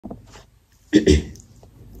Hi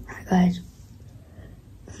guys,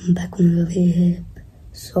 I'm back with another video here.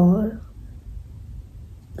 So,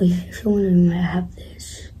 if you're wondering why I have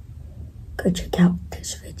this, go check out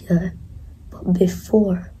this video. But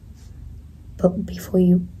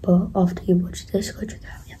after you watch this, go check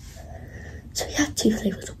out, yeah. So we have 2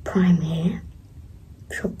 flavors of Prime here.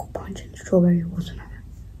 Chocolate punch and strawberry watermelon.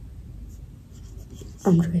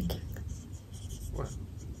 I'm drinking.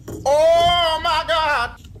 Oh my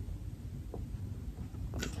God!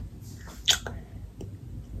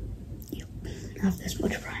 I have this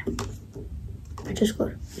much Prime. I just got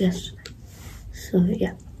it yesterday. So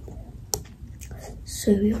yeah.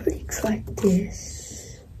 So we already tried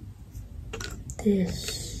this,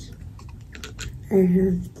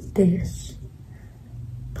 and this.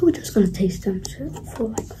 But we're just gonna taste them for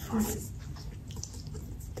like fun.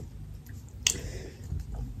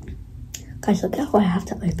 Guys, look at how I have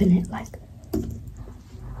to open it like.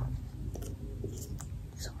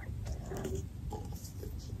 Sorry.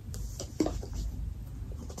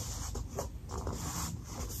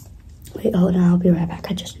 Wait, hold on, I'll be right back.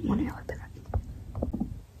 I just didn't want to open it.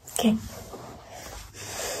 Okay.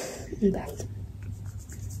 I'm back.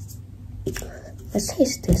 Let's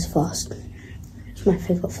taste this first. It's my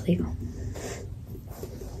favorite flavor.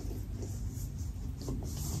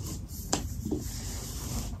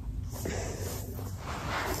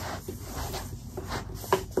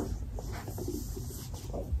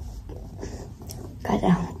 Guys,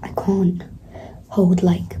 I can't hold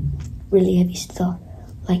like really heavy stuff.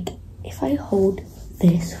 Like if I hold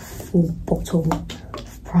this full bottle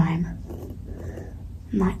of Prime,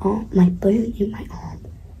 my bone in my arm,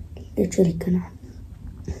 literally gonna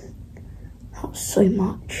hurt so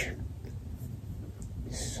much.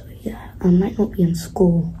 So yeah, I might not be in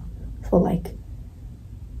school for like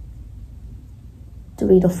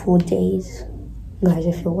 3 to 4 days, guys,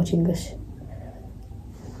 if you're watching this.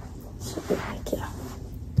 So like yeah,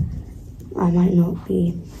 I might not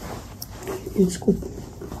be in school.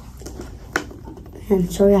 And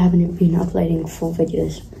sorry I haven't been uploading full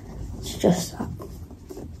videos. It's just that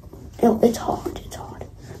it's hard.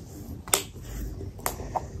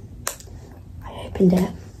 I opened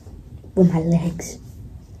it with my legs.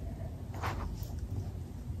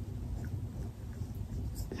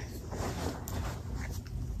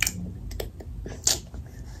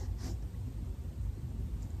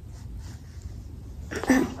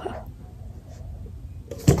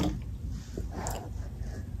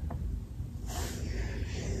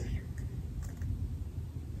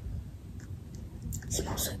 It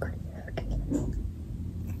smells so good.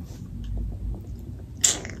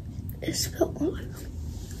 It spilled all over.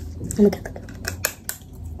 Let me get the cup.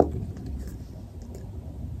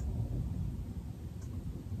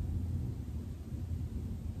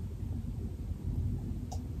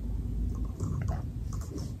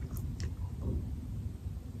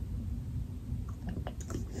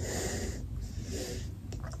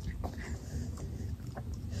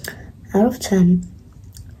 Out of 10.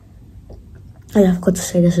 I forgot to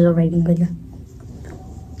say this is a rating video.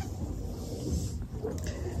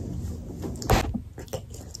 Okay.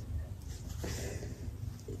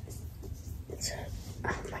 So,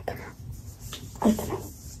 oh my God. Open it.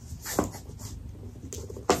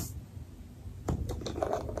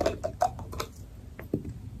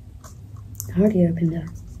 I already opened it.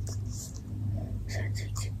 So it's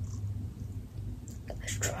easy.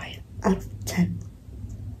 Let's try it. Out of 10.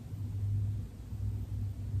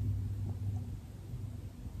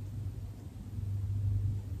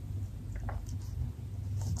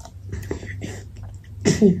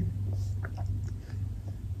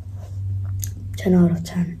 Ten out of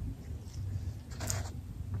 10.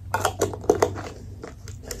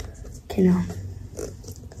 Okay, now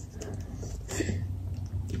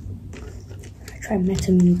I try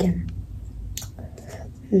Metamine again.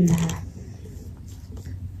 Nah.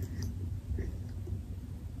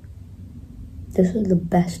 This is the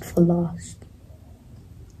best for last.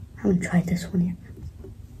 I haven't tried this one yet.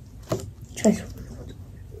 Try this one.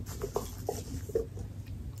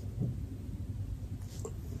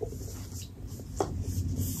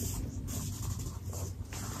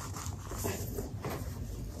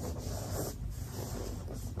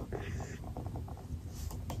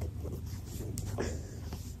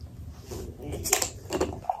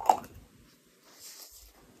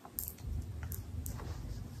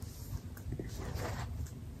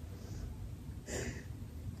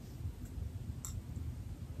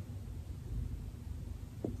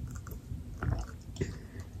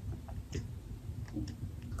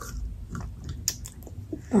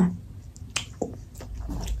 Oh.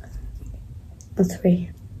 A 3.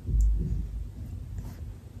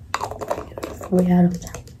 3 out of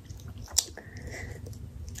 10.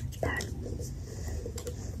 It's bad.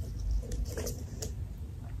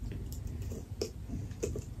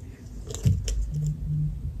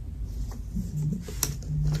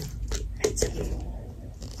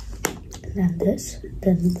 And then this,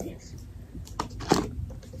 then this.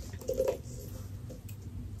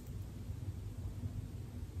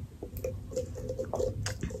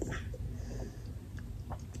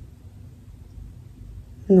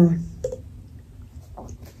 No.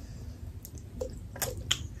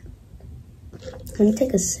 When you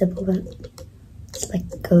take a sip of it, it's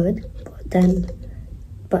like good, but then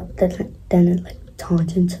it like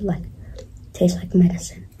turns into like tastes like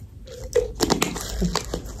medicine. So,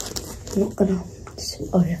 I'm not gonna.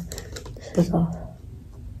 Oh yeah, this is off.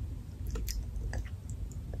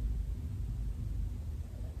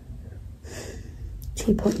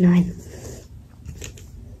 .9.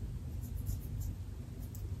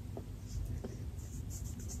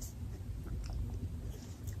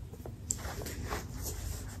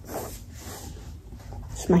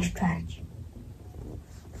 It's my strategy.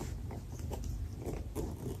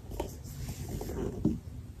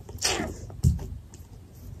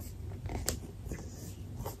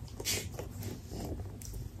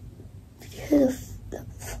 Did you hear the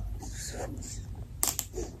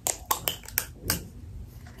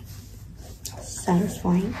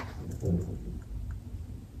satisfying?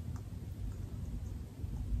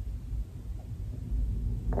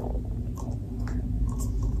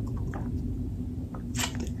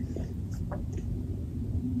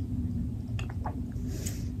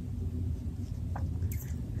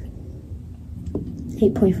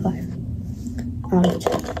 .5 out of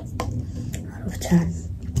 10. Out of 10.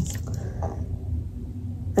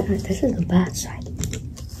 And this is the bad side.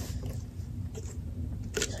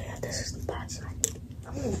 So yeah, this is the bad side.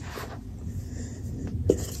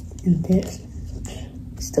 And this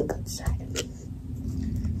is the good side.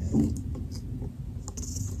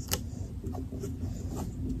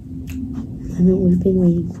 The moment we've been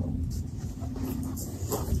waiting for.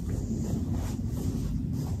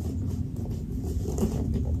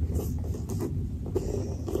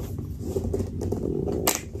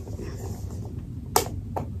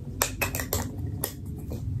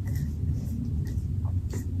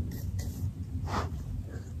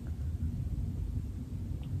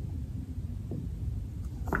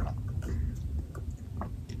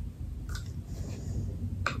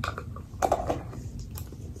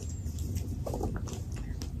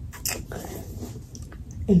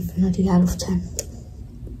 Infinity out of 10.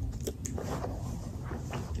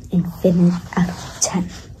 Infinite out of 10.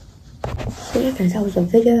 So yeah guys, that was the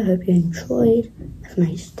video. Hope you enjoyed. Have a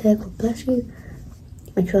nice day. God bless you.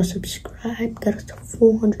 Make sure to subscribe. Get us to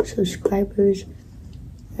 400 subscribers.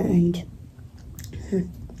 And yeah.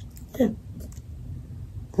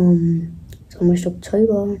 It's almost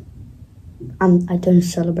October. I don't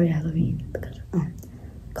celebrate Halloween because I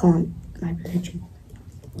can't, my religion.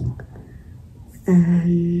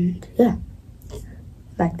 And yeah,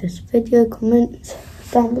 like this video, comment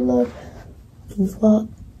down below what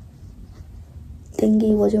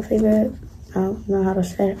thingy was your favorite. I don't know how to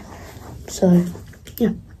say it. So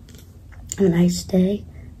yeah, have a nice day,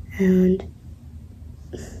 and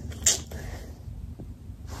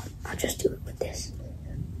I'll just do it with this.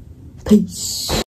 Peace.